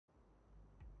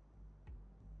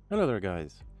Hello there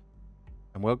guys,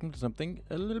 and welcome to something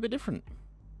a little bit different.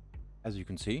 As you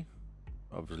can see,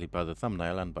 obviously by the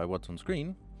thumbnail and by what's on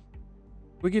screen,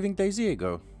 we're giving DayZ a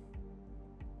go.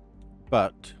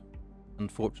 But,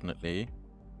 unfortunately,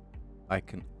 I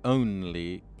can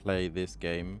only play this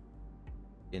game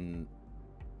in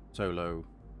solo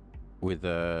with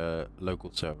a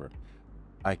local server.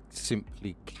 I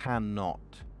simply cannot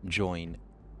join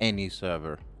any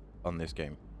server on this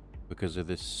game because of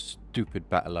this stupid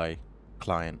BattlEye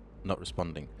client not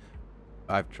responding.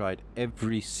 I've tried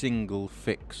every single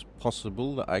fix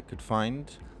possible that I could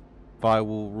find.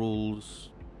 Firewall rules,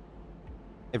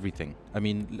 everything. I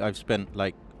mean, I've spent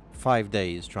like 5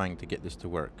 days trying to get this to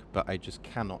work, but I just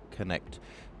cannot connect.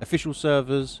 Official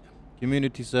servers,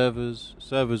 community servers,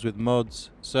 servers with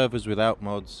mods, servers without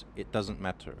mods, it doesn't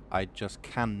matter. I just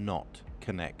cannot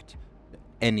connect to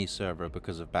any server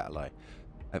because of BattlEye.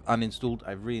 I've uninstalled,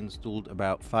 I've reinstalled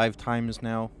about 5 times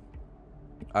now.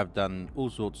 I've done all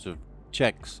sorts of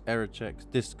checks, error checks,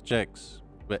 disk checks,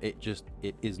 but it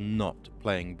is not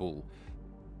playing ball.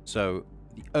 So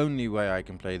the only way I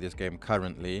can play this game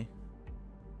currently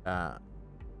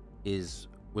is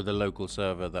with a local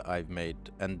server that I've made,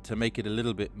 and to make it a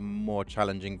little bit more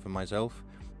challenging for myself,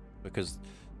 because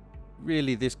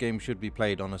really this game should be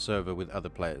played on a server with other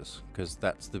players, because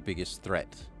that's the biggest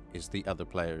threat, is the other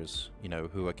players, you know,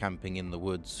 who are camping in the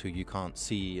woods, who you can't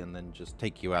see, and then just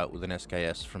take you out with an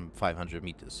SKS from 500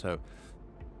 meters. So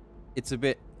it's a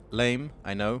bit lame,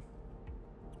 I know,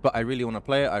 but I really want to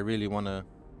play it. I really want to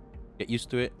get used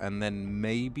to it, and then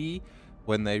maybe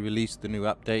when they release the new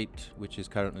update, which is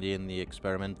currently in the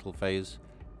experimental phase,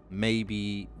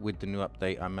 maybe with the new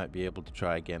update I might be able to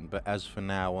try again. But as for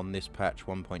now, on this patch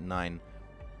 1.9,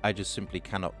 I just simply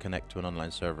cannot connect to an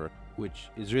online server, which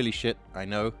is really shit, I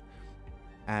know.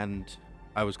 And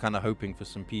I was kind of hoping for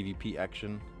some PvP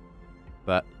action,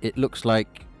 but it looks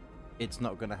like it's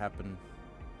not going to happen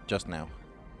just now.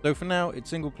 So for now, it's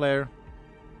single player.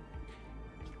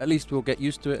 At least we'll get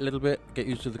used to it a little bit, get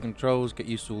used to the controls, get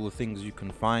used to all the things you can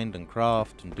find and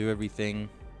craft and do everything.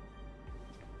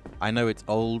 I know it's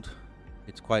old,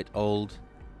 it's quite old,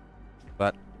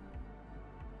 but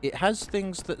it has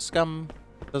things that Scum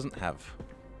doesn't have.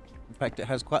 In fact, it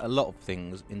has quite a lot of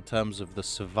things in terms of the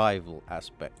survival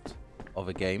aspect of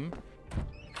a game.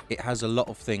 It has a lot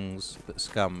of things that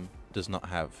Scum does not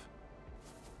have.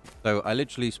 So I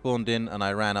literally spawned in and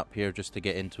I ran up here just to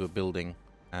get into a building.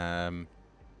 And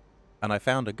I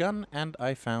found a gun and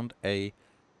I found a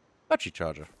battery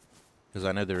charger, because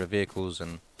I know there are vehicles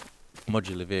and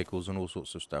modular vehicles and all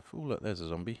sorts of stuff. Oh look, there's a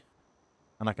zombie.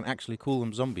 And I can actually call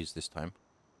them zombies this time.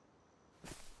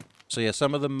 So yeah,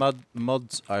 some of the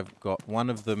mods I've got, one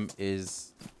of them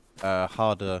is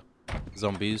harder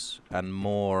zombies and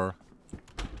more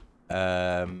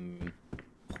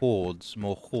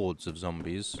hordes of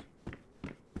zombies,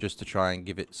 just to try and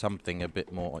give it something a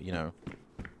bit more, you know,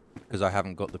 because I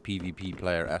haven't got the PvP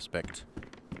player aspect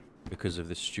because of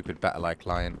this stupid BattlEye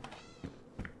client.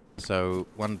 So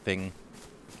one thing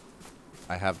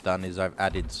I have done is I've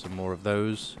added some more of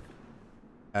those,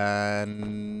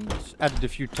 and added a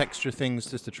few texture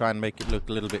things just to try and make it look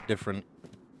a little bit different,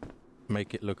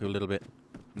 make it look a little bit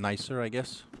nicer, I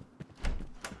guess.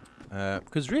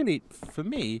 Because really, for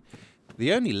me,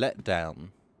 the only letdown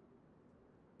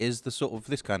is the sort of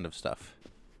this kind of stuff.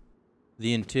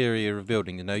 The interior of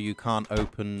building, you know, you can't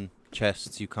open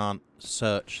chests, you can't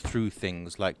search through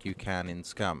things like you can in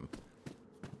Scum.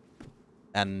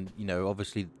 And, you know,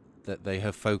 obviously that they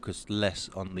have focused less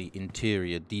on the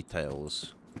interior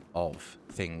details of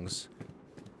things.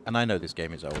 And I know this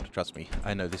game is old, trust me.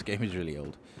 I know this game is really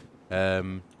old.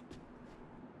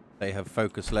 They have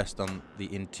focused less on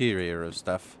the interior of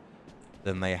stuff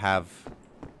than they have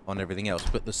on everything else.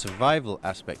 But the survival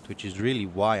aspect, which is really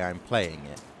why I'm playing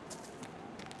it,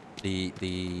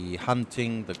 the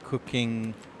hunting, the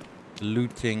cooking, the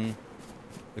looting,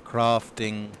 the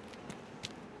crafting,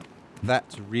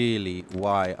 that's really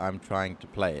why I'm trying to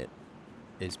play it,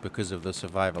 is because of the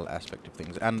survival aspect of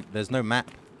things. And there's no map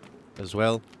as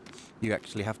well. You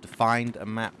actually have to find a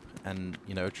map and,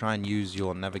 you know, try and use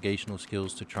your navigational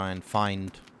skills to try and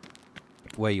find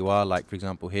where you are. Like, for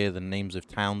example, here, the names of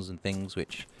towns and things,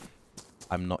 which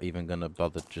I'm not even going to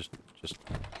bother. Just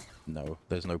no,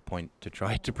 there's no point to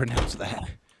try to pronounce that.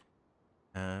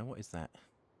 What is that?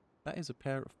 That is a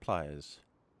pair of pliers.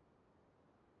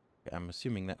 Okay, I'm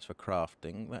assuming that's for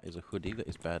crafting. That is a hoodie that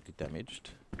is badly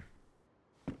damaged.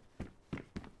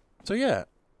 So yeah,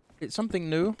 it's something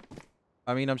new.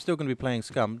 I mean, I'm still going to be playing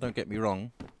Scum, don't get me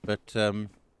wrong. But for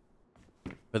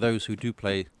those who do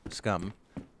play Scum,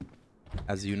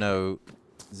 as you know,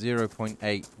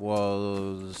 0.8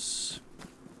 was...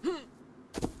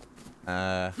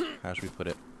 how should we put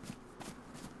it?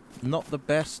 Not the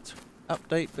best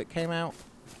update that came out.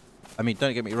 I mean,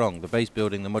 don't get me wrong, the base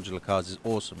building, the modular cars is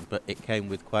awesome, but it came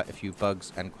with quite a few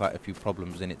bugs and quite a few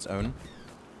problems in its own.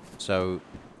 So,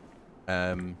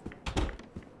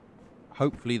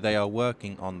 hopefully they are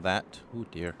working on that. Oh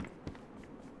dear.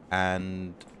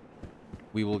 And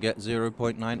we will get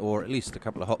 0.9 or at least a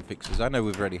couple of hotfixes. I know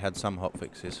we've already had some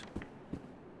hotfixes.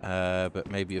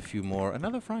 But maybe a few more.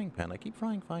 Another frying pan. I keep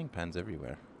frying pans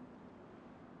everywhere.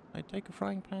 Can I take a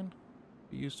frying pan?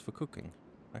 Be used for cooking.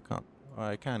 I can't. Or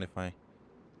I can if I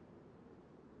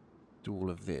do all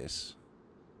of this.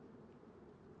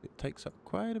 It takes up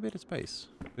quite a bit of space,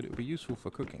 but it would be useful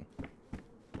for cooking.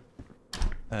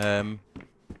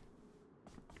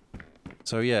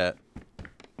 So yeah,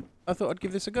 I thought I'd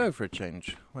give this a go for a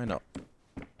change. Why not?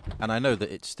 And I know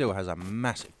that it still has a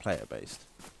massive player base.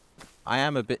 I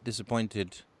am a bit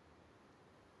disappointed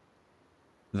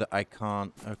that I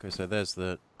can't... Okay, so there's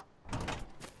the...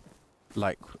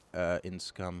 Like, in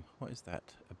Scum. What is that?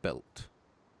 A belt.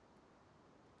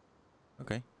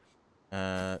 Okay.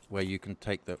 Where you can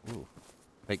take the... Ooh,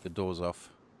 take the doors off.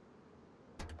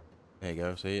 There you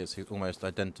go. See, it's almost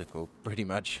identical, pretty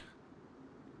much.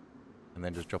 And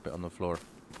then just drop it on the floor.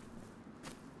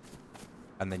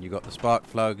 And then you got the spark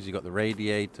plugs, you got the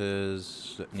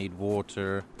radiators that need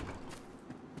water.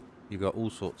 You got all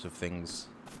sorts of things.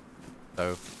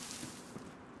 So...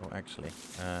 Oh, actually...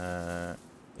 yeah,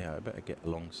 I better get a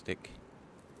long stick.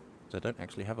 Because I don't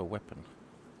actually have a weapon.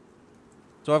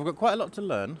 So I've got quite a lot to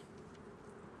learn.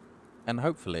 And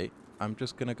hopefully, I'm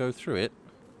just going to go through it.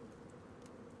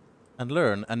 And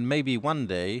learn. And maybe one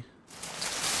day...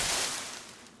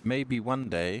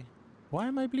 Why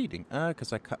am I bleeding?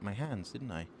 Because I cut my hands,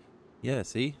 didn't I? Yeah,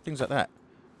 see? Things like that.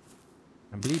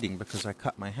 I'm bleeding because I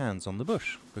cut my hands on the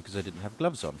bush. Because I didn't have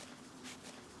gloves on.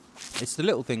 It's the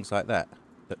little things like that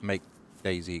that make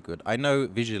DayZ good. I know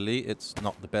visually it's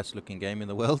not the best looking game in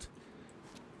the world.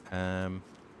 I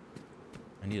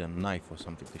need a knife or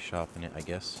something to sharpen it, I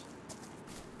guess.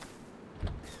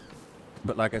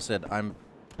 But like I said, I'm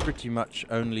pretty much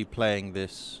only playing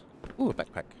this... Ooh, a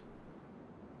backpack.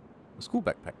 A school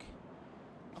backpack.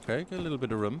 Okay, get a little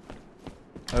bit of room.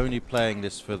 Only playing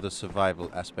this for the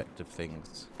survival aspect of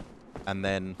things. And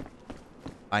then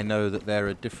I know that there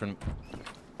are different...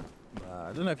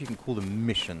 I don't know if you can call them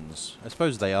missions. I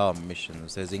suppose they are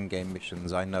missions. There's in-game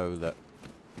missions. I know that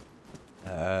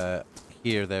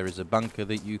here there is a bunker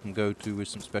that you can go to with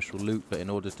some special loot, but in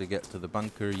order to get to the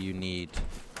bunker you need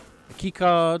a key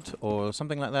card or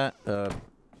something like that.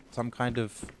 Some kind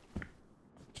of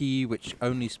key which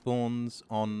only spawns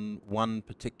on one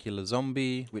particular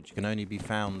zombie, which can only be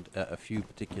found at a few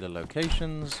particular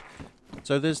locations.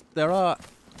 So there are...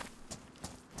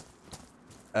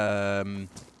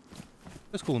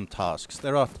 let's call them tasks.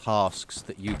 There are tasks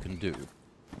that you can do.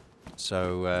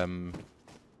 So,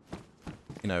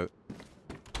 you know,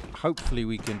 hopefully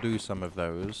we can do some of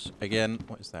those. Again,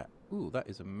 what is that? Ooh, that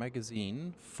is a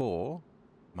magazine for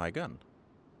my gun,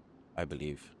 I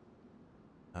believe.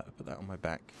 I'll put that on my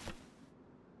back.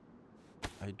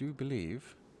 I do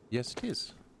believe... Yes, it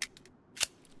is.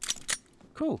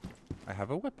 Cool. I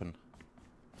have a weapon.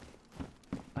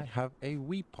 I have a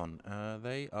weapon.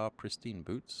 They are pristine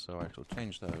boots, so I shall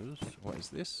change those. What is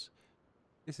this?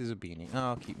 This is a beanie. Oh,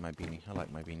 I'll keep my beanie. I like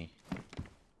my beanie.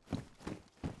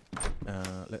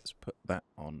 Let's put that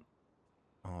on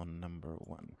number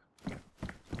 1.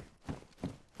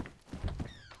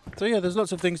 So yeah, there's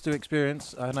lots of things to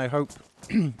experience, and I hope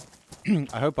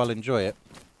I hope I'll enjoy it.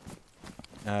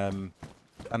 And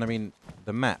I mean,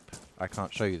 the map. I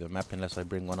can't show you the map unless I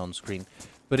bring one on screen.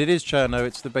 But it is Cherno,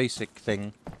 it's the basic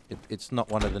thing. It's not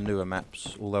one of the newer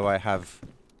maps, although I have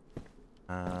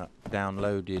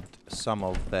downloaded some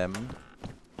of them.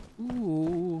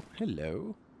 Ooh,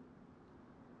 hello.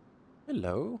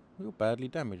 Hello, you're badly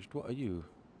damaged. What are you?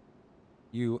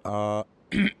 You are...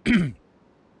 Excuse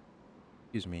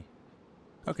me.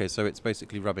 Okay, so it's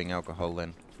basically rubbing alcohol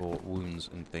then for wounds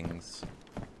and things.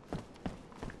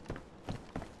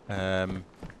 What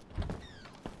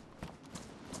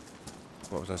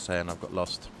was I saying? I've got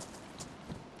lost.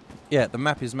 Yeah, the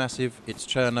map is massive. It's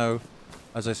Cherno.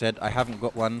 As I said, I haven't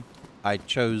got one. I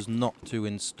chose not to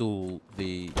install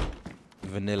the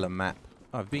vanilla map.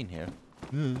 Oh, I've been here.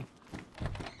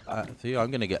 See,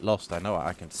 I'm going to get lost. I know.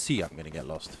 I can see I'm going to get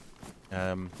lost.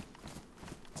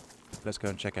 Let's go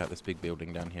and check out this big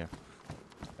building down here.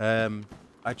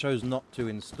 I chose not to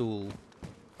install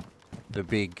the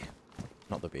big...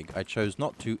 Not the big. I chose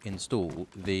not to install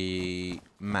the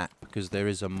map because there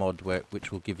is a mod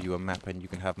which will give you a map and you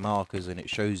can have markers and it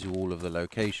shows you all of the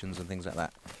locations and things like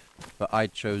that. But I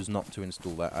chose not to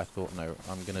install that. I thought, no,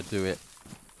 I'm going to do it.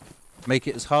 Make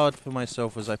it as hard for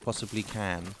myself as I possibly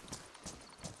can.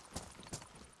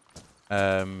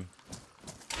 And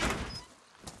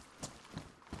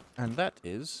that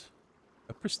is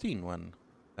a pristine one.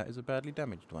 That is a badly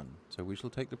damaged one. So we shall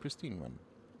take the pristine one.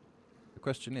 The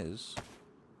question is,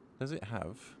 does it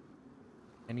have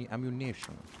any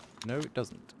ammunition? No, it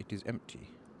doesn't. It is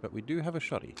empty. But we do have a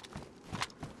shoddy.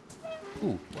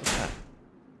 Ooh, what's that?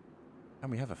 And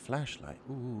we have a flashlight.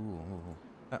 Ooh,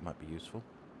 that might be useful.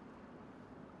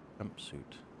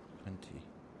 Jumpsuit. Plenty.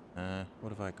 What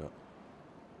have I got?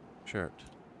 Shirt.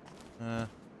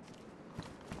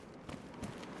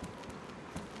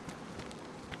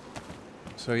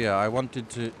 So yeah, I wanted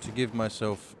to give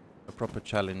myself a proper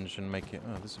challenge and make it...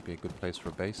 Oh, this would be a good place for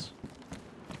a base.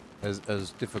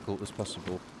 As difficult as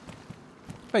possible.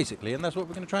 Basically, and that's what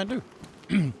we're going to try and do.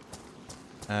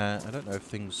 I don't know if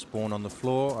things spawn on the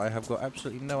floor. I have got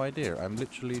absolutely no idea. I'm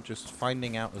literally just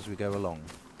finding out as we go along.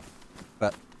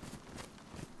 But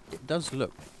it does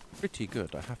look pretty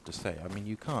good, I have to say. I mean,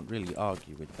 you can't really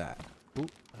argue with that. Ooh,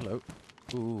 hello.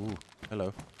 Ooh,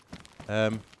 hello.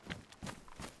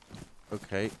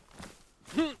 Okay.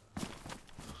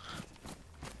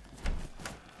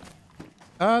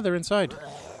 Ah, they're inside.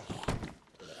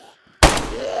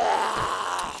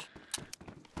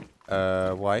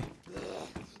 Why?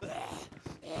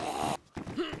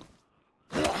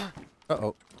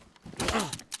 Uh-oh.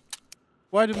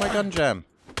 Why did my gun jam?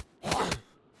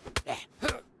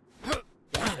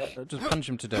 Just punch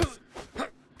him to death.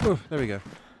 Oh, there we go.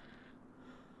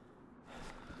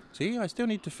 See, I still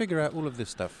need to figure out all of this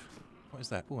stuff. What is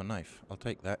that? Oh, a knife. I'll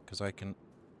take that, because I can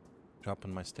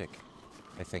sharpen my stick.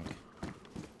 I think.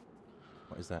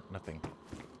 What is that? Nothing.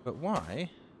 But why?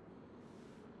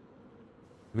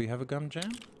 Do we have a gun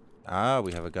jam? Ah,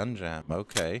 we have a gun jam.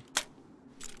 Okay.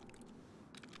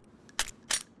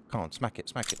 Come on, smack it,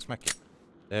 smack it, smack it.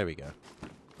 There we go.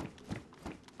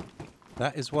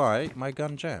 That is why my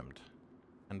gun jammed.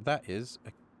 And that is...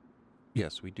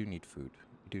 Yes, we do need food.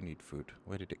 We do need food.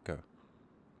 Where did it go?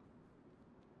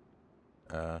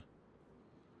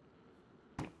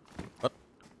 What?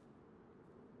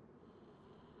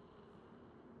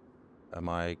 Am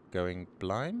I going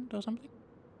blind or something?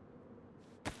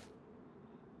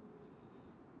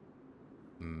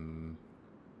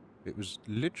 It was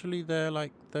literally there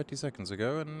like 30 seconds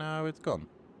ago and now it's gone.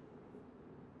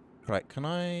 Right, can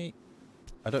I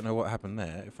don't know what happened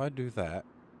there. If I do that,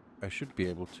 I should be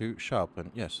able to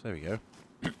sharpen. Yes, there we go.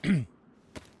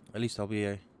 At least I'll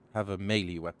be have a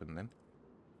melee weapon then.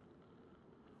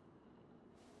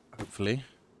 Hopefully.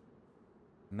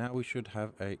 Now we should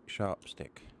have a sharp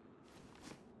stick.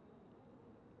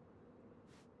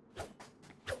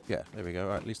 Yeah, there we go.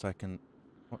 Right, at least I can...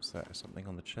 What's that? Something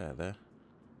on the chair there.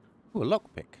 Ooh, a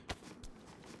lockpick.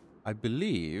 I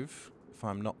believe, if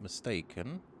I'm not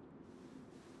mistaken,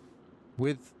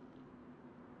 with...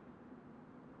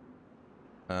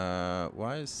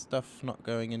 why is stuff not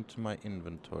going into my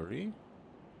inventory?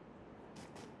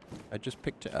 I just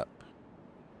picked it up.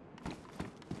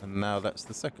 And now that's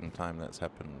the second time that's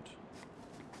happened.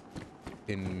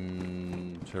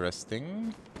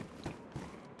 Interesting.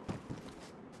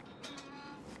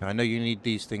 I know you need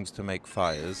these things to make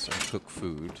fires and cook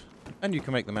food. And you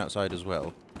can make them outside as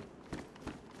well.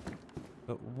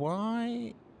 But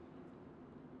why?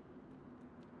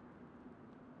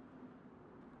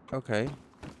 Okay.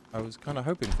 I was kind of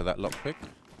hoping for that lockpick,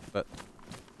 but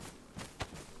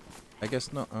I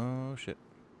guess not. Oh, shit.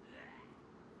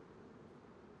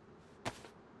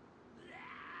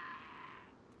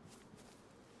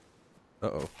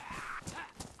 Uh-oh.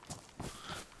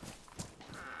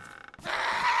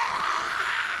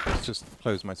 Let's just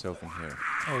close myself in here.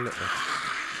 Oh, look.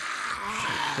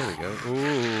 There we go.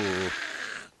 Ooh.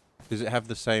 Does it have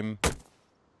the same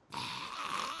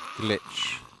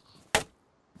glitch?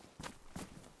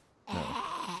 No.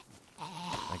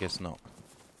 I guess not.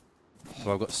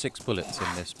 So I've got 6 bullets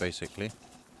in this, basically.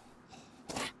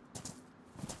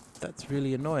 That's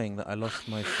really annoying that I lost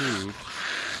my food.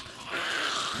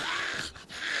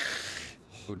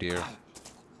 Oh dear.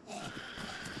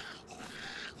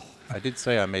 I did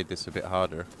say I made this a bit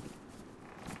harder.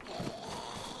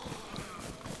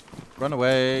 Run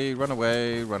away, run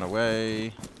away, run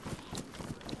away.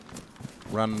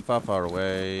 Run far, far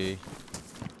away.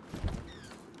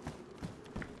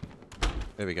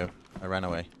 There we go. I ran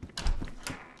away.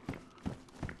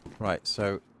 Right,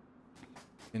 so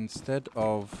instead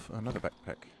of another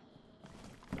backpack,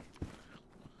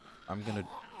 I'm gonna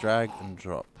drag and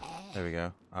drop. There we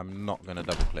go. I'm not going to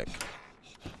double click.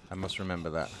 I must remember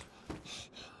that.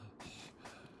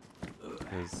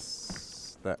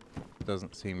 Because that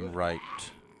doesn't seem right.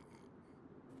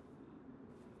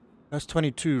 That's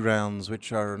 22 rounds,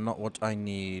 which are not what I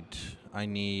need. I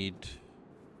need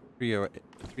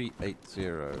 380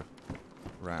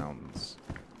 rounds.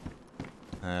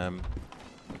 That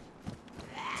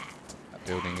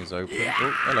building is open.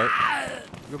 Oh, hello.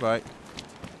 Goodbye.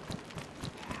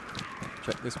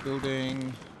 Check this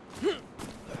building.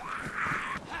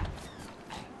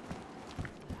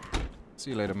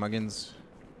 See you later, muggins.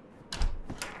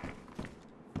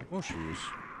 More shoes.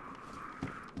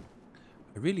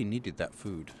 I really needed that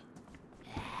food.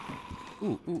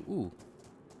 Ooh, ooh, ooh.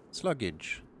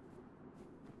 Sluggage.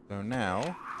 So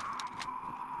now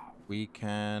we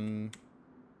can...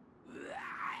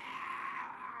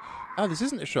 Ah, this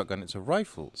isn't a shotgun, it's a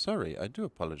rifle. Sorry, I do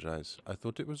apologize. I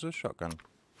thought it was a shotgun.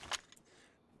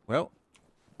 Well,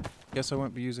 guess I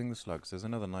won't be using the slugs. There's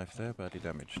another knife there, badly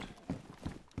damaged.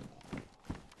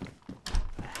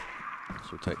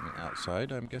 This will take me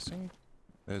outside, I'm guessing.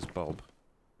 There's Bob.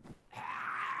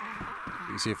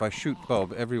 You see, if I shoot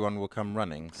Bob, everyone will come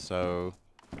running, so...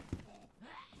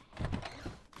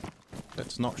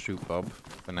 Let's not shoot Bob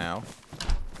for now.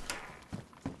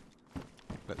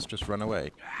 Let's just run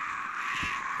away.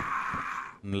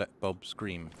 And let Bob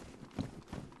scream.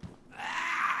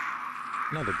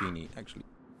 Another beanie. Actually,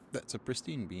 that's a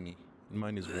pristine beanie. And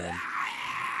mine is warm.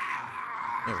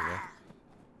 There we go.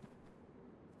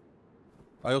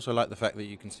 I also like the fact that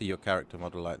you can see your character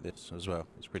model like this as well.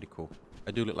 It's pretty cool.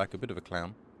 I do look like a bit of a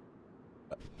clown.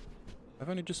 But I've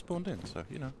only just spawned in, so,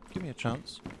 you know, give me a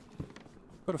chance.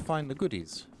 Got to find the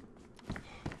goodies.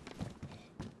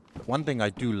 But one thing I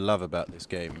do love about this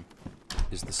game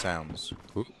is the sounds.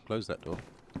 Ooh, close that door.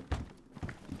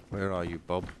 Where are you,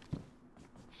 Bob?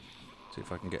 See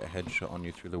if I can get a headshot on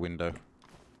you through the window.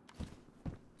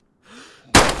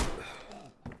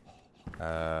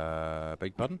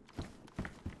 Beg pardon?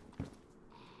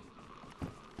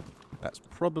 That's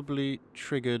probably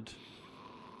triggered.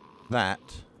 That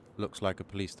looks like a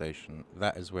police station.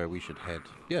 That is where we should head.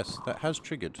 Yes, that has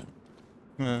triggered.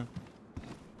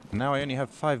 Now I only have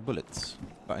 5 bullets,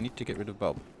 but I need to get rid of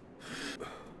Bob.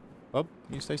 Bob,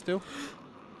 can you stay still?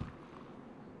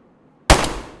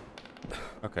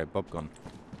 Okay, Bob gone.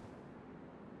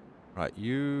 Right,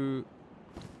 you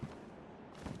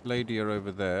lady are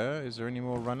over there. Is there any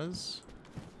more runners?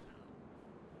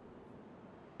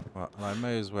 Well, I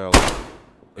may as well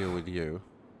deal with you.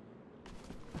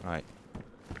 Right.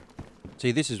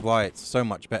 See, this is why it's so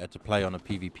much better to play on a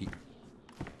PvP.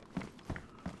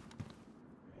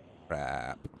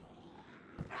 Crap.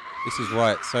 This is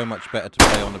why it's so much better to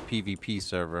play on a PvP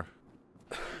server.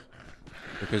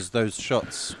 Because those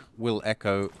shots will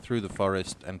echo through the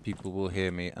forest and people will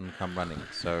hear me and come running,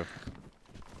 so...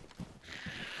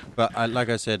 But like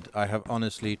I said, I have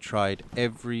honestly tried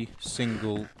every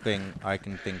single thing I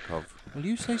can think of. Will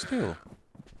you stay still?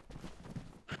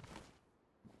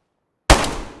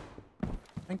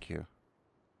 Thank you.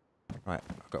 Right,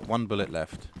 I've got 1 bullet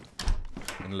left.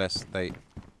 Unless they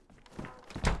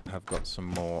have got some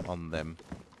more on them.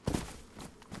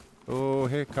 Oh,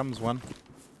 here comes one.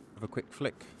 Have a quick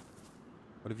flick.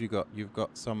 What have you got? You've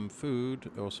got some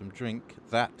food or some drink.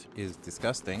 That is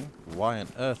disgusting. Why on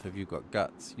earth have you got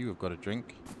guts? You have got a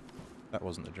drink. That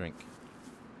wasn't a drink.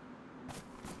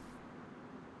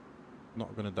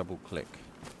 Not going to double click.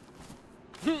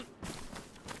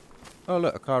 Oh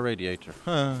look, a car radiator.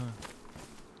 I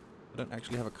don't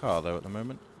actually have a car though at the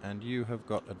moment. And you have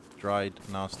got a dried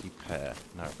nasty pear.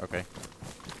 No, okay.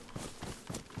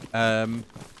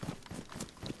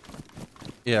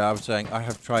 Yeah, I was saying I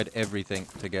have tried everything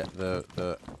to get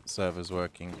the servers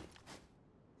working.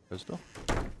 Close door.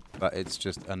 But it's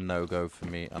just a no-go for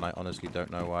me, and I honestly don't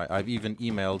know why. I've even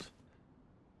emailed...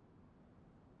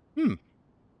 That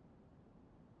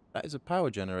is a power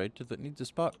generator that needs a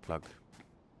spark plug.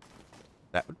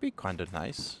 That would be kind of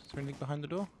nice. Is there anything behind the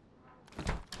door?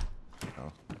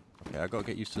 Oh. Okay, I gotta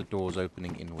get used to the doors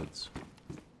opening inwards.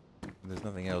 There's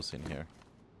nothing else in here.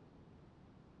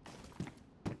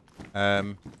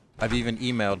 I've even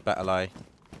emailed BattleEye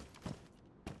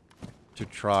to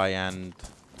try and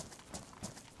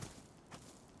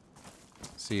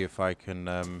see if I can,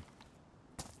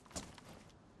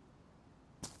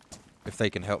 if they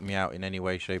can help me out in any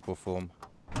way, shape or form.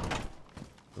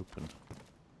 Open.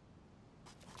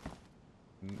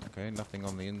 Okay, nothing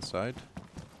on the inside.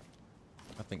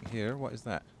 Nothing here. What is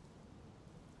that?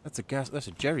 That's a that's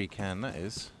a jerry can, that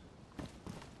is.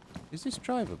 Is this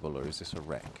drivable or is this a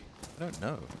wreck? I don't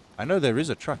know. I know there is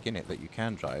a truck in it that you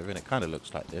can drive, and it kind of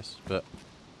looks like this, but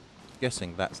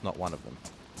guessing that's not one of them.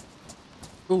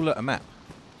 Ooh, look, a map.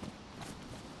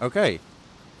 Okay,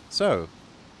 so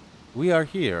we are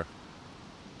here.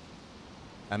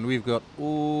 And we've got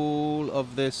all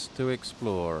of this to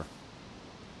explore.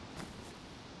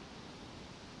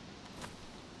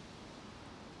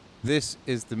 This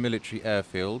is the military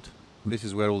airfield. This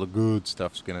is where all the good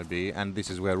stuff's going to be, and this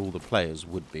is where all the players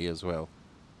would be as well.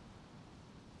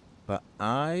 But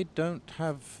I don't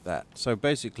have that. So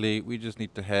basically, we just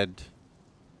need to head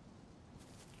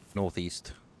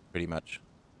northeast, pretty much.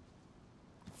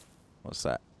 What's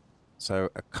that? So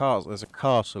there's a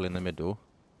castle in the middle.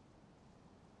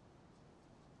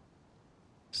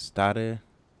 Stare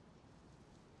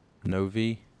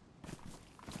Novi.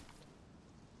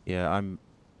 Yeah, I'm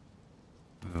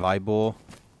Vibor.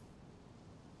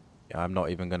 Yeah, I'm not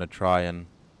even gonna try and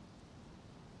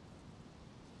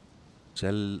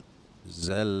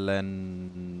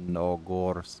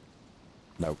Zelenogorsk.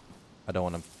 No, I don't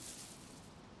want to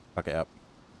fuck it up.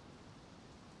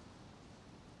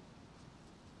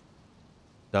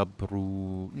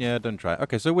 Dabru. Yeah, don't try.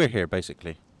 Okay, so we're here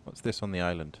basically. What's this on the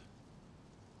island?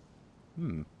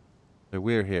 So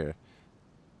we're here.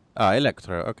 Ah,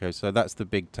 Electro. Okay, so that's the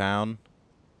big town.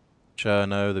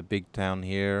 Cherno, the big town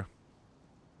here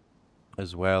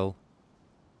as well.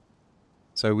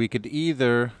 So we could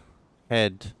either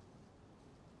head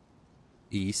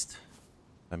east,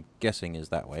 I'm guessing is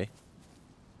that way,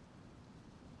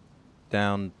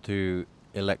 down to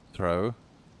Electro,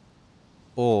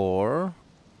 or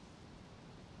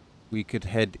we could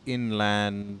head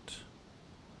inland.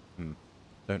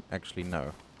 Don't actually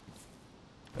know.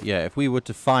 But yeah, if we were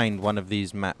to find one of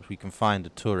these maps, we can find a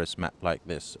tourist map like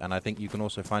this. And I think you can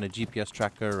also find a GPS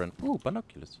tracker and... ooh,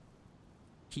 binoculars.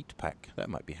 Heat pack. That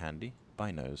might be handy.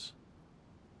 Binos.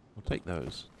 We'll take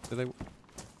those. Do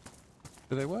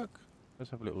they work?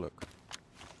 Let's have a little look.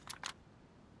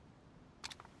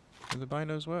 Do the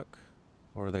binos work?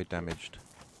 Or are they damaged?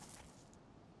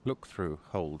 Look through.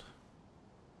 Hold.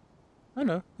 Oh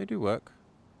no, they do work.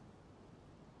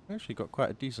 Actually got quite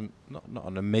a decent, not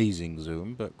an amazing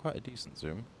zoom, but quite a decent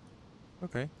zoom.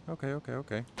 Okay.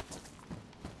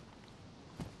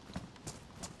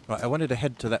 Right, I wanted to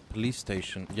head to that police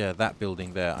station. Yeah, that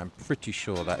building there. I'm pretty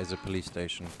sure that is a police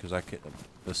station because I get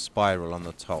the spiral on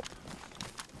the top.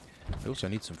 I also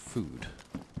need some food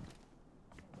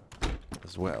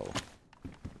as well.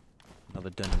 Another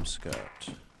denim skirt.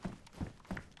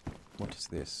 What is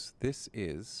this? This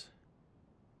is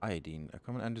iodine. A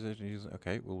common antidote.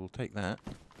 Okay, well, we'll take that.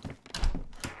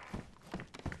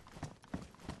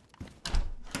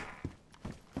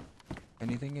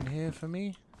 Anything in here for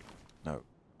me? No.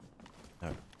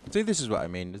 No. See, this is what I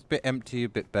mean. It's a bit empty, a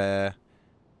bit bare.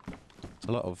 There's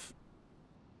a lot of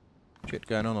shit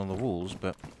going on the walls,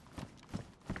 but...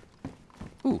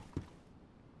 ooh.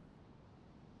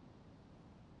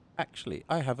 Actually,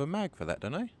 I have a mag for that,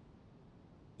 don't I?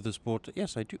 The sport.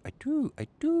 Yes, I do. I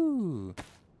do.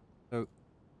 So,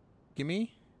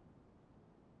 gimme.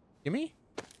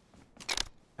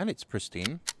 And it's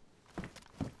pristine.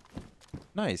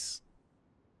 Nice.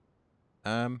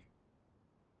 Get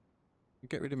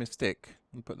rid of my stick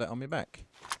and put that on my back.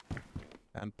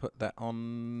 And put that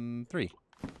on 3.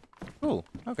 Cool.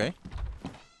 Okay.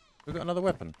 We've got another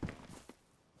weapon.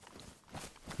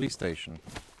 Police station.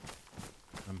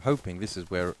 I'm hoping this is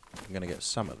where I'm going to get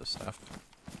some of the stuff.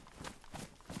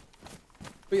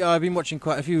 But yeah, I've been watching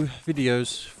quite a few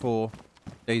videos for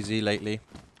DayZ lately.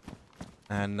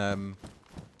 And,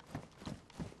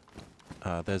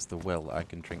 there's the well that I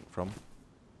can drink from.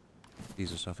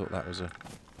 Jesus, I thought that was a...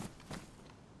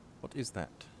 what is that?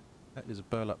 That is a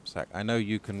burlap sack. I know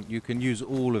you can use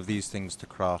all of these things to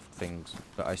craft things,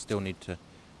 but I still need to...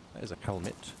 that is a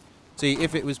helmet. See,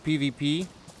 if it was PvP,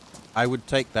 I would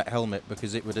take that helmet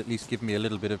because it would at least give me a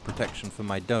little bit of protection for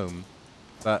my dome.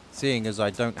 But seeing as I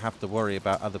don't have to worry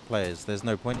about other players, there's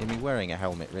no point in me wearing a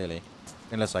helmet, really.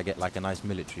 Unless I get, like, a nice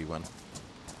military one.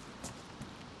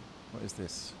 What is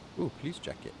this? Ooh, police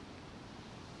jacket.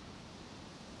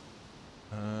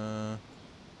 I've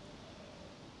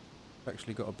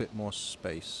actually got a bit more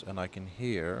space, and I can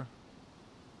hear...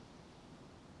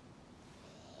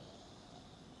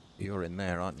 you're in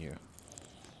there, aren't you?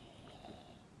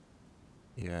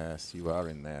 Yes, you are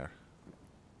in there.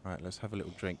 Right, let's have a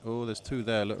little drink. Oh, there's 2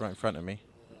 there. Look right in front of me.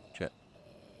 Shit.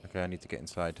 Okay, I need to get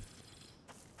inside.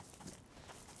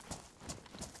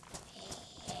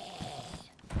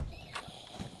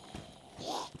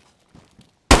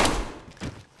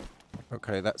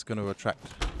 Okay, that's going to attract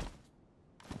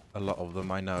a lot of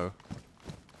them, I know.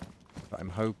 But I'm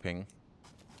hoping...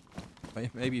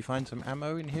 maybe find some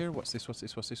ammo in here? What's this?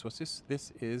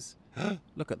 This is...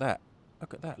 look at that.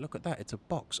 Look at that, look at that. It's a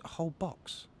box, a whole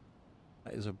box.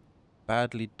 That is a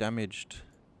badly damaged...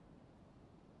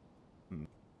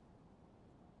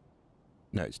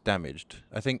 No, it's damaged.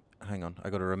 I think... Hang on, I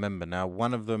gotta remember now.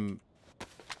 One of them...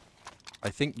 I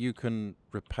think you can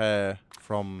repair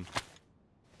from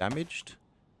damaged.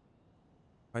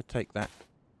 If I take that,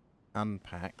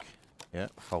 unpack, yeah,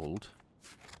 hold.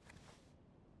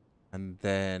 And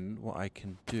then what I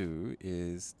can do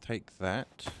is take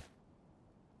that,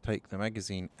 take the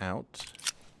magazine out.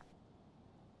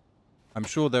 I'm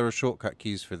sure there are shortcut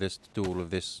keys for this to do all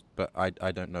of this, but I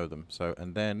don't know them. So,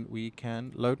 and then we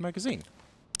can load magazine.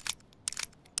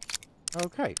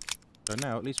 Okay, so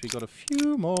now at least we got a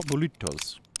few more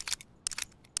bulitos.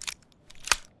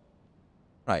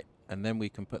 Right, and then we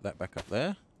can put that back up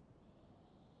there.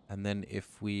 And then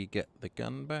if we get the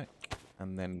gun back,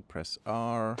 and then press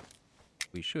R,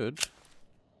 we should.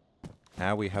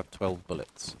 Now we have 12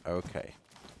 bullets. Okay.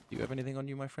 Do you have anything on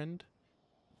you, my friend?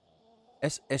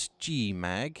 SSG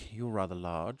mag, you're rather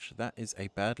large. That is a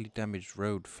badly damaged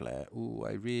road flare. Ooh,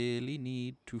 I really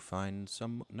need to find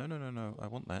some... No, no, no, no, I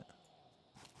want that.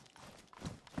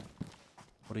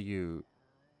 What are you?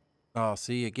 Oh,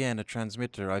 see, again, a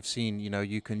transmitter. I've seen, you know,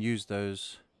 you can use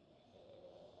those...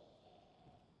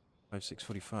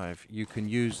 5645. You can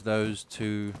use those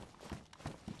to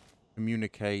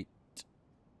communicate...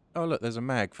 Oh, look, there's a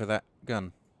mag for that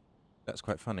gun. That's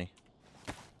quite funny.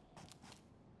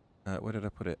 Where did I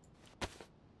put it?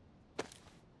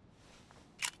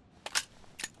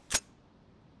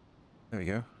 There we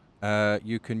go.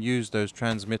 You can use those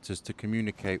transmitters to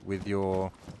communicate with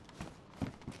your...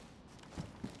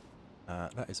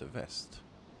 that is a vest.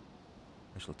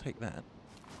 I shall take that.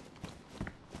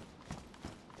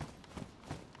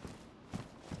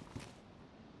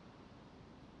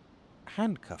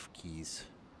 Handcuff keys.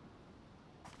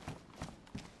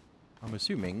 I'm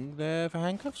assuming they're for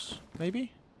handcuffs,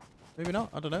 maybe? Maybe not,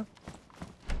 I don't know.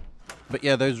 But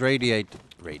yeah, those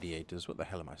radiators, what the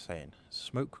hell am I saying?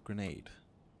 Smoke grenade.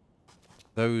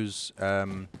 Those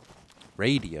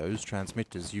radios,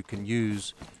 transmitters, you can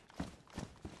use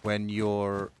when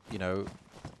you're, you know,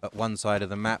 at one side of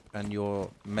the map and your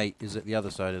mate is at the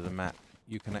other side of the map.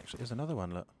 You can actually... There's another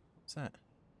one, look. What's that?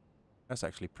 That's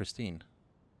actually pristine.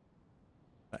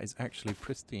 That is actually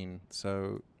pristine.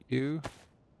 So, you...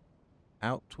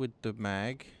 out with the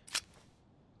mag...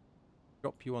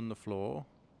 drop you on the floor,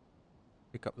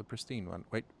 pick up the pristine one.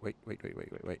 Wait.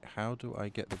 How do I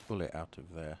get the bullet out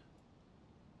of there?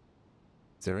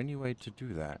 Is there any way to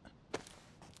do that?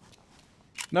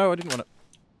 No, I didn't want to...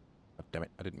 Oh, damn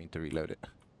it, I didn't mean to reload it.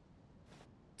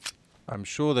 I'm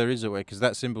sure there is a way, because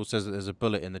that symbol says that there's a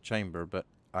bullet in the chamber, but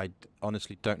I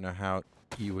honestly don't know how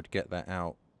you would get that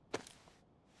out.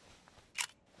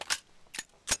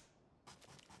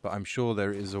 But I'm sure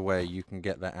there is a way you can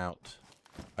get that out.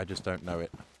 I just don't know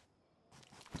it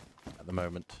at the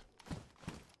moment.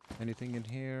 Anything in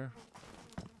here?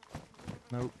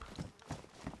 Nope.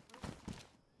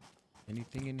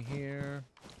 Anything in here?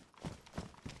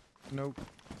 Nope.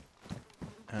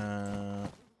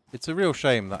 It's a real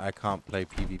shame that I can't play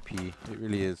PvP. It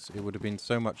really is. It would have been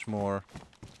so much more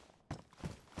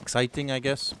exciting, I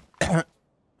guess.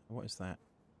 What is that?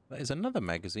 That is another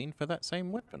magazine for that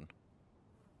same weapon.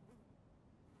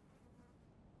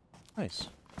 Nice.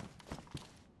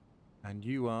 And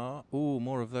you are... Ooh,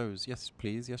 more of those. Yes,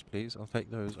 please. Yes, please. I'll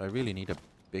take those. I really need a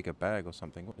bigger bag or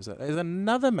something. What is that? There's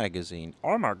another magazine.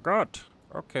 Oh my god.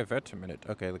 Okay, wait a minute.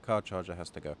 Okay, the car charger has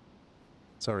to go.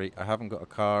 Sorry, I haven't got a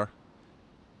car.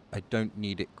 I don't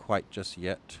need it quite just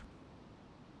yet.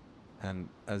 And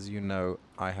as you know,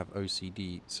 I have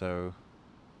OCD, so...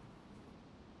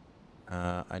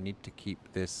 I need to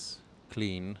keep this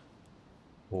clean,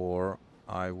 or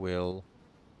I will...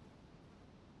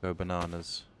 go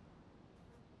bananas.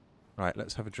 Right,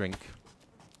 let's have a drink.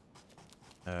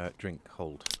 Drink,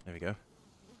 hold. There we go.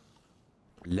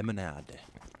 Lemonade.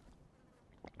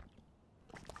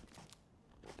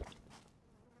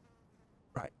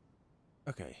 Right.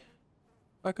 Okay.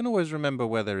 I can always remember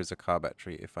where there is a car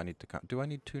battery if I need to cut. Do I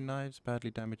need 2 knives?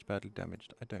 Badly damaged, badly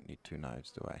damaged. I don't need 2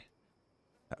 knives, do I?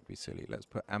 That would be silly. Let's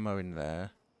put ammo in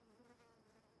there.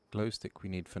 Glow stick we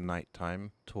need for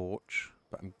nighttime. Torch.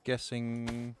 But I'm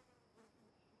guessing...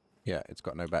 yeah, it's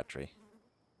got no battery.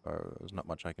 So there's not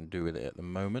much I can do with it at the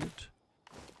moment.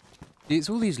 It's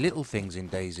all these little things in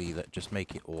DayZ that just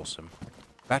make it awesome.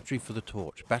 Battery for the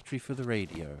torch. Battery for the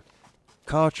radio.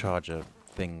 Car charger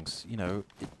things. You know,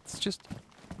 it's just...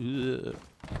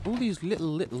 all these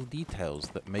little details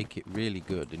that make it really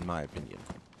good, in my opinion.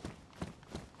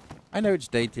 I know it's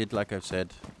dated, like I've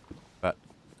said, but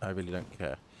I really don't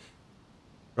care.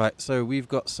 Right, so we've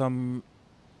got some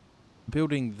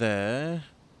Building there.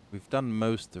 We've done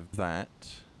most of that.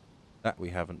 That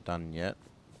we haven't done yet.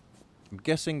 I'm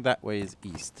guessing that way is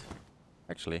east.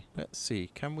 Actually, let's see.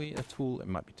 Can we at all... It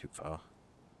might be too far.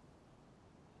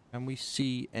 Can we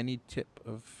see any tip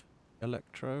of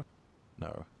electro?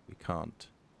 No, we can't.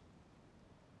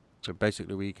 So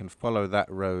basically we can follow that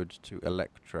road to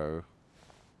electro.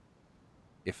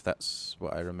 If that's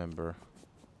what I remember.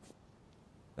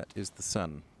 That is the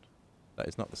sun. That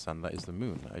is not the sun, that is the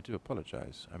moon. I do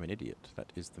apologize. I'm an idiot.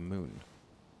 That is the moon.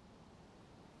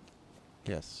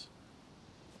 Yes.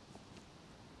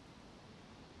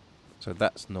 So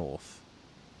that's north.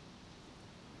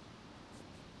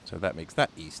 So that makes that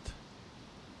east.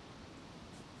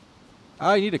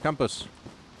 I need a compass.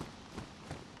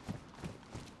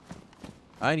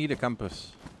 I need a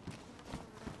compass.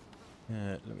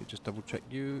 Let me just double check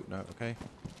you. No, okay.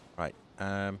 Right.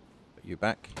 Put you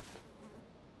back.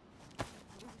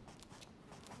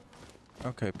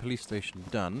 Okay, police station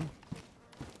done.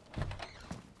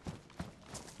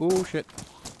 Oh shit.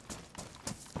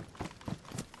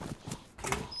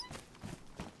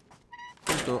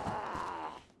 Close door.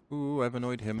 Ooh, I've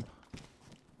annoyed him.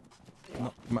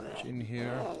 Not much in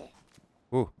here.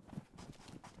 Ooh.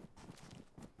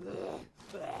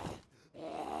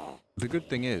 The good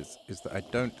thing is that I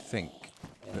don't think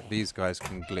that these guys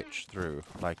can glitch through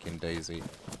like in Daisy.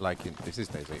 Like in... This is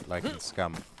Daisy. Like in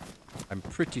Scum. I'm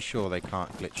pretty sure they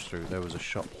can't glitch through. There was a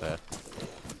shop there.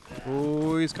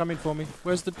 Oh, he's coming for me.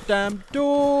 Where's the damn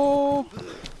door?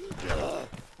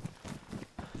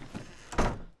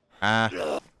 Ah.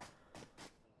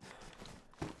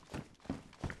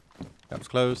 That was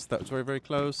close. That was very, very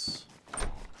close.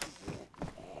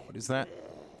 What is that?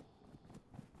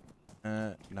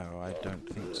 No, I don't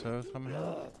think so,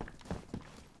 somehow.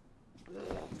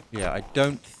 Yeah, I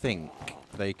don't think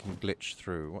they can glitch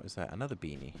through. What is that? Another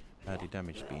beanie. Badly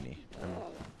damaged beanie.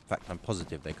 In fact, I'm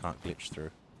positive they can't glitch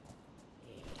through.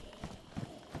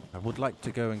 I would like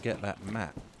to go and get that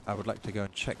map. I would like to go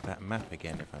and check that map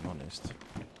again, if I'm honest.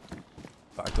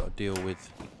 But I've got to deal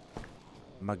with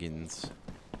muggins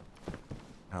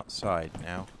outside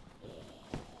now.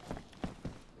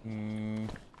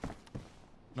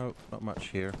 Nope, not much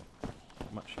here.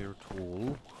 Not much here at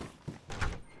all.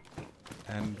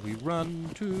 And we run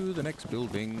to the next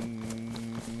building.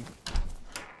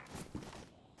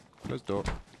 Closed door.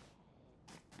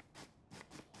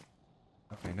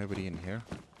 Okay, nobody in here,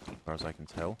 as far as I can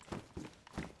tell.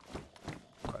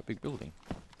 Quite a big building.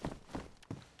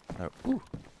 Oh, ooh!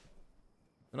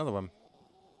 Another one.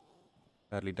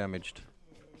 Badly damaged.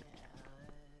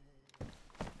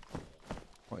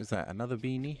 What is that? Another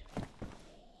beanie?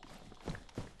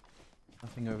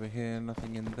 Nothing over here,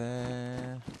 nothing in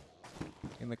there.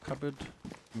 In the cupboard.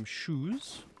 Some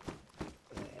shoes.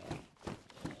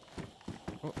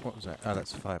 Oh, what was that? Oh,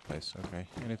 that's a fireplace. Okay.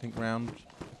 Anything round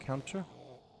the counter?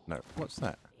 No. What's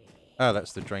that? Oh,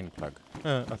 that's the drain plug.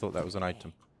 I thought that was an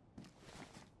item.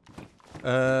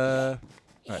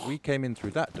 Right, we came in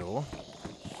through that door.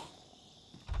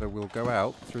 So we'll go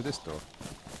out through this door.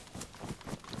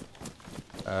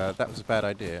 That was a bad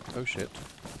idea. Oh shit.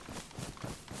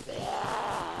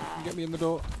 Get me in the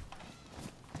door.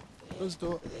 Close the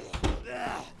door.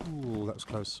 Ooh, that was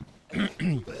close.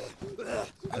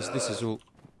 As this is all...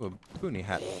 Oh, boonie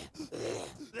hat.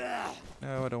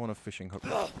 No, I don't want a fishing hook.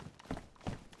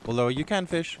 Although you can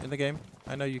fish in the game.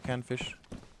 I know you can fish.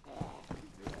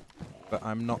 But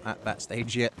I'm not at that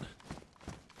stage yet.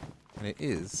 And it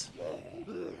is...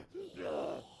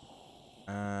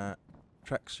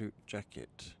 tracksuit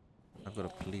jacket. I've got a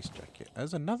police jacket.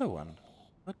 There's another one.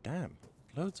 Oh, damn.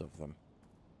 Loads of them.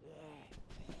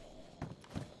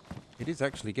 It is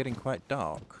actually getting quite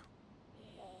dark.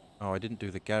 Oh, I didn't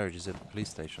do the garages at the police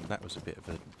station. That was a bit of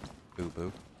a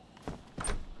boo-boo.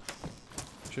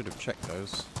 Should have checked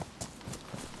those.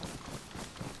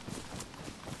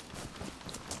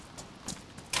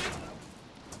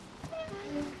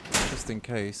 Just in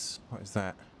case. What is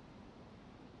that?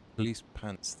 Police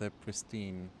pants, they're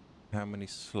pristine. How many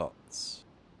slots?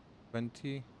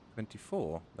 20?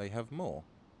 24. They have more.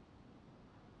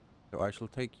 So I shall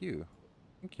take you.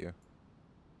 Thank you.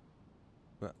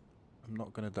 But I'm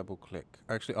not going to double click.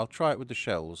 Actually, I'll try it with the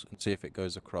shells and see if it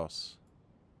goes across.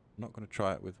 I'm not going to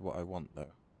try it with what I want,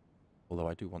 though. Although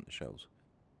I do want the shells.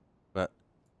 But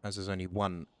as there's only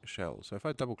one shell. So if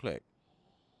I double click...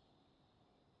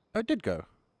 Oh, it did go.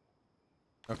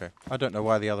 Okay. I don't know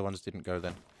why the other ones didn't go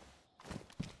then.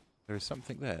 There is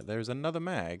something there. There is another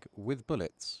mag with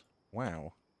bullets.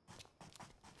 Wow.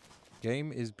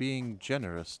 Game is being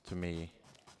generous to me.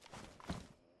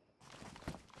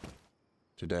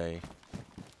 Today.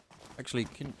 Actually,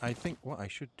 I think what I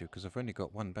should do, because I've only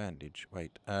got one bandage.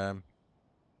 Wait, let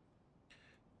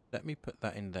me put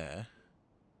that in there.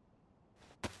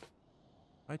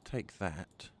 I take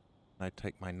that, and I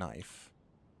take my knife,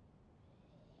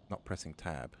 not pressing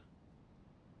tab.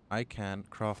 I can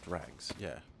craft rags,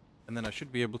 yeah. And then I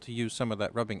should be able to use some of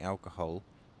that rubbing alcohol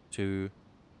to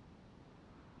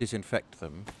disinfect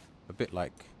them, a bit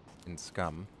like in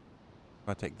Scum. If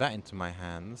I take that into my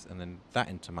hands, and then that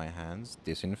into my hands,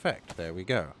 disinfect. There we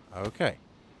go. Okay.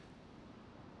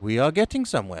 We are getting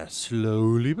somewhere,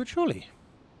 slowly but surely.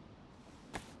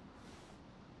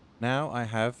 Now I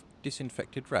have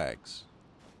disinfected rags.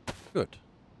 Good.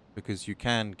 Because you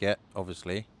can get,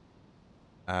 obviously,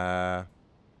 what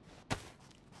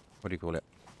do you call it?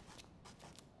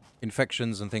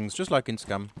 Infections and things, just like in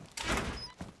Scum.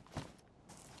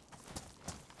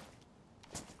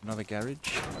 Another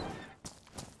garage.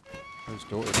 Closed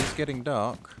door. It is getting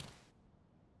dark.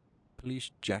 Police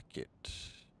jacket.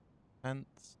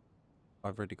 Pants.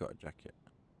 I've already got a jacket.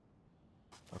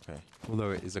 Okay.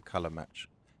 Although it is a colour match.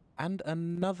 And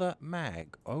another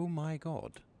mag. Oh my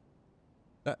god.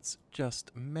 That's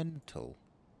just mental.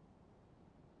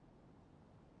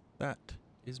 That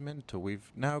is mental. We've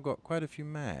now got quite a few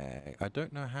mag. I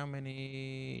don't know how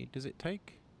many does it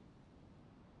take?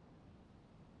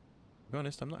 To be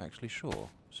honest, I'm not actually sure.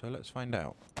 So let's find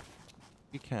out.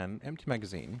 We can empty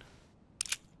magazine.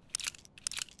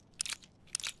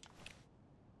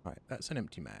 Right, that's an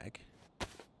empty mag.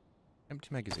 Empty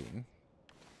magazine.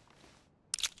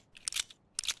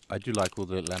 I do like all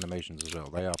the little animations as well.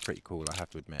 They are pretty cool, I have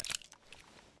to admit.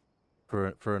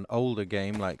 For an older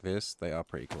game like this, they are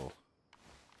pretty cool.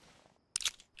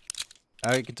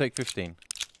 It can take 15.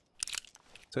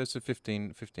 So it's a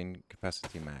 15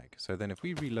 capacity mag. So then if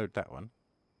we reload that one,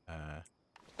 that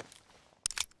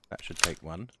should take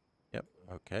one. Yep,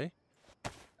 okay.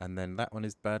 And then that one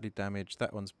is badly damaged.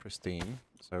 That one's pristine.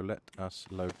 So let us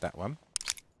load that one.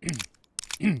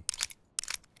 Do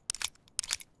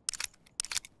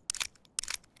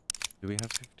we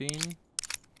have 15?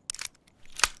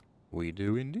 We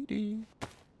do indeed.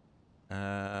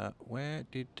 Where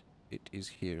did... It is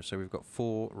here. So we've got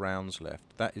 4 rounds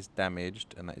left. That is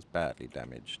damaged, and that is badly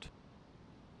damaged.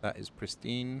 That is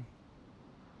pristine.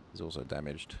 Is also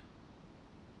damaged.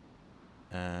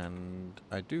 And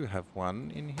I do have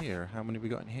one in here. How many we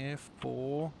got in here?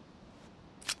 4.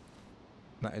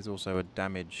 That is also a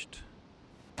damaged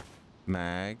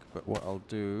mag. But what I'll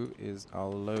do is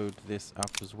I'll load this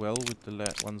up as well with the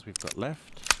ones we've got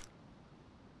left.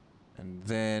 And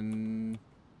then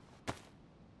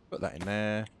put that in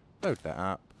there. Load that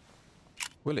up.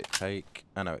 Will it take...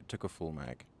 Oh no, it took a full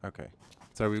mag. Okay.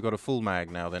 So we've got a full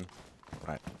mag now then.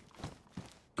 Right.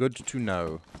 Good to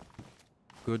know.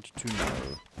 Good to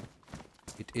know.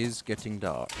 It is getting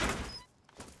dark.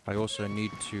 I also need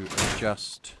to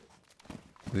adjust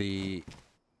the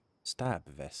stab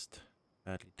vest.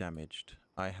 Badly damaged.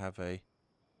 I have a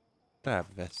stab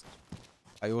vest.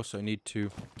 I also need to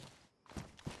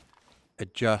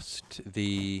adjust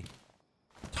the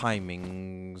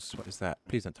timings. What is that?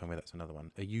 Please don't tell me that's another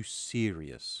one. Are you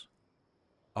serious?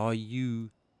 Are you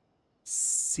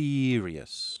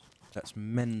serious? That's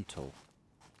mental.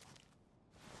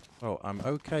 Oh, I'm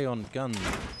okay on gun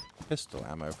pistol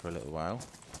ammo for a little while.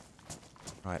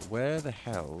 Right, where the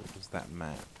hell is that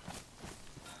map?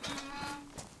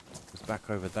 It was back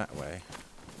over that way,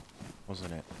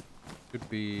 wasn't it? Could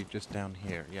be just down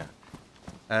here, yeah.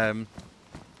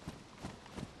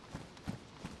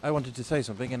 I wanted to say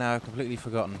something and now I've completely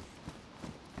forgotten.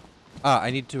 Ah, I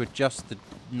need to adjust the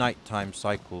nighttime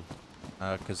cycle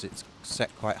because it's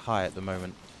set quite high at the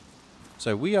moment.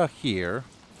 So we are here,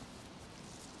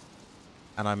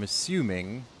 and I'm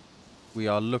assuming we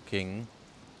are looking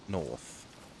north.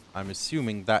 I'm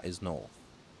assuming that is north.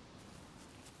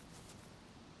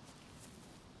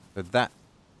 So that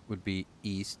would be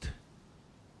east,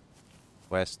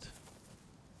 west,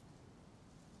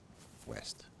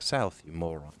 west. South, you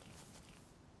moron.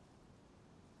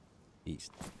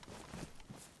 East.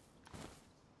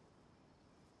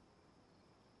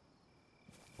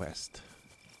 West.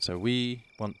 So we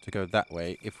want to go that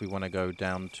way if we want to go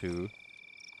down to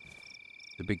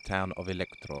the big town of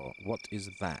Electro. What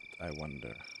is that, I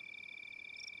wonder?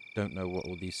 Don't know what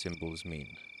all these symbols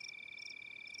mean.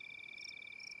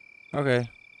 Okay.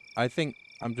 I think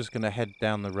I'm just going to head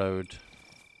down the road.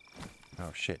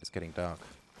 Oh shit, it's getting dark.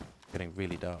 Getting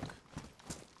really dark.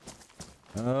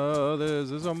 Oh,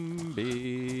 there's a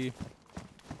zombie.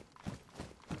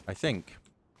 I think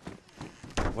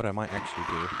what I might actually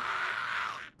do...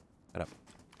 Shut up.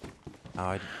 Oh,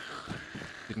 I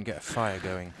didn't get a fire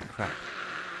going. Crap.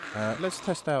 Let's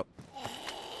test out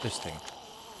This thing.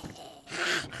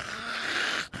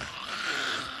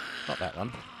 Not that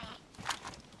one.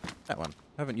 That one.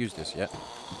 Haven't used this yet.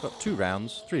 Got 2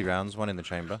 rounds, 3 rounds, 1 in the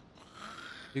chamber.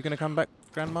 You gonna come back,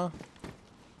 Grandma?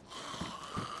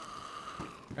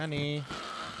 Granny?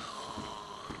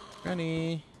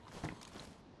 Granny?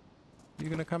 You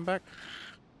gonna come back?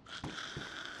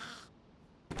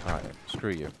 Alright,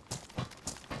 screw you.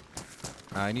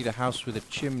 I need a house with a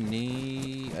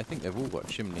chimney. I think they've all got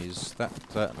chimneys. That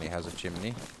certainly has a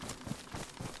chimney.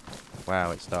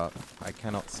 Wow, it's dark. I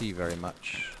cannot see very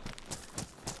much.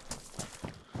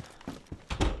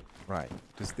 Right.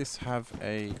 Does this have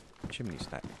a chimney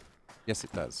stack? Yes,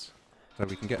 it does. So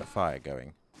we can get a fire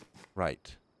going.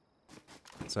 Right.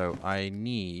 So I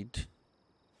need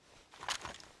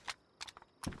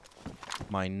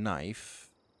my knife.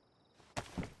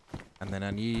 And then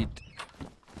I need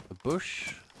a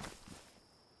bush.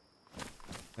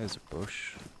 There's a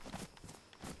bush.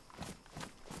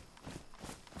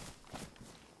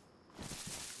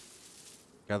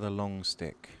 Gather long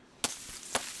stick.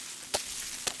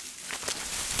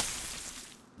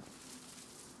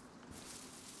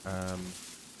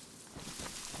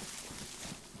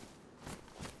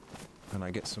 Can I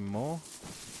get some more?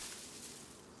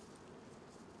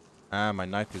 Ah, my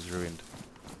knife is ruined.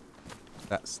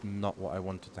 That's not what I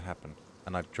wanted to happen.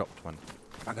 And I've dropped one.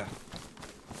 Bugger.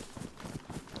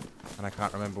 And I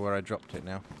can't remember where I dropped it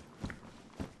now.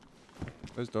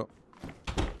 Close door.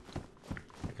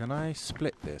 Can I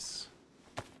split this?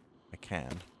 I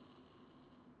can.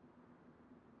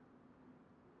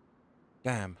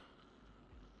 Damn.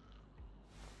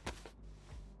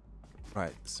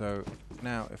 Right, so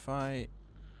now if I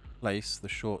place the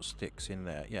short sticks in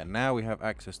there. Yeah, now we have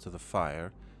access to the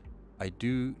fire. I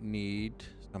do need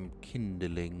some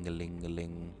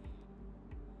kindling-a-ling-a-ling.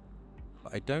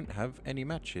 But I don't have any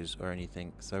matches or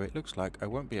anything, so it looks like I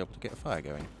won't be able to get a fire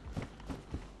going.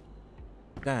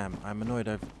 Damn, I'm annoyed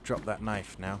I've dropped that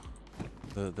knife now.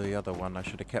 The other one, I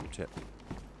should have kept it.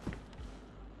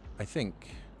 I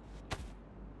think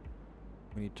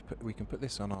we need to we can put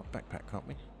this on our backpack, can't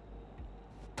we?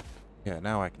 Yeah,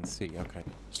 now I can see. Okay.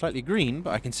 Slightly green,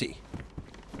 but I can see.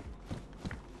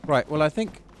 Right, well I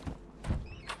think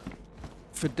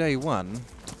for day 1...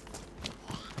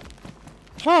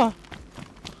 Ah!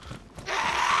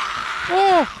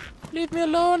 Oh! Leave me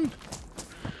alone!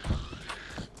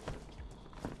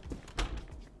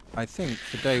 I think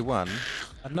for day 1,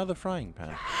 another frying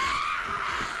pan.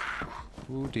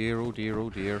 Oh dear, oh dear,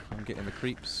 oh dear. I'm getting the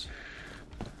creeps.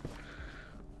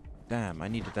 Damn, I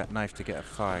needed that knife to get a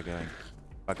fire going.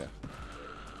 Bugger.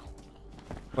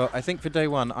 Well, I think for day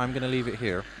 1, I'm going to leave it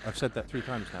here. I've said that 3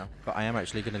 times now, but I am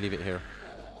actually going to leave it here.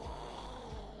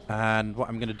 And what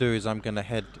I'm going to do is I'm going to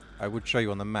head... I would show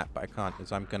you on the map, but I can't.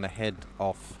 Is I'm going to head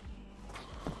off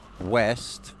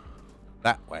west,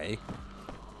 that way,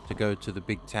 to go to the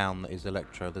big town that is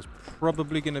Electro. There's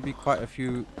probably going to be quite a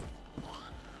few...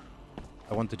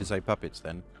 I wanted to say puppets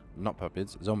then. Not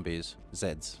puppets, zombies,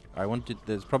 Zeds.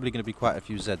 There's probably going to be quite a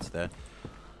few Zeds there.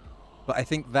 But I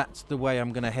think that's the way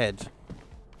I'm going to head.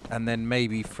 And then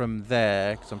maybe from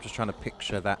there, because I'm just trying to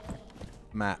picture that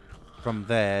map, from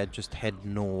there, just head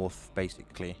north,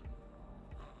 basically.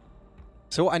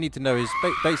 So what I need to know is...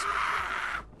 Do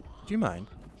you mind?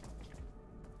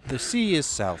 The sea is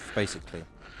south, basically.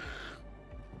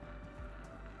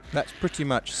 That's pretty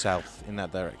much south in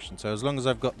that direction. So as long as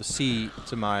I've got the sea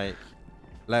to my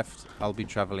left, I'll be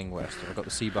traveling west. If I've got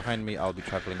the sea behind me, I'll be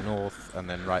traveling north, and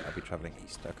then right, I'll be traveling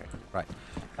east. Okay, right.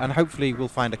 And hopefully we'll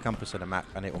find a compass and a map,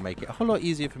 and it will make it a whole lot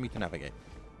easier for me to navigate.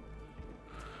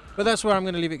 But that's where I'm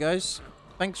going to leave it, guys.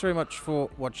 Thanks very much for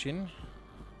watching.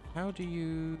 How do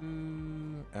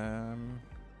you...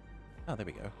 Oh, there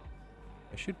we go.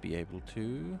 I should be able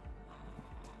to...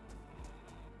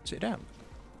 sit down.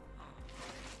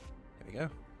 There we go.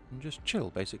 And just chill,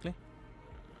 basically.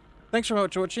 Thanks very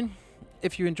much for watching.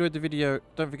 If you enjoyed the video,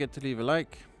 don't forget to leave a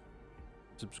like.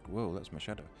 Whoa, that's my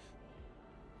shadow.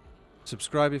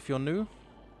 Subscribe if you're new.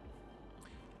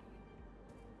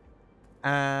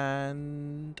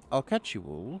 And I'll catch you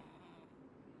all,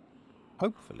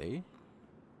 hopefully,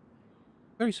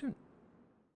 very soon.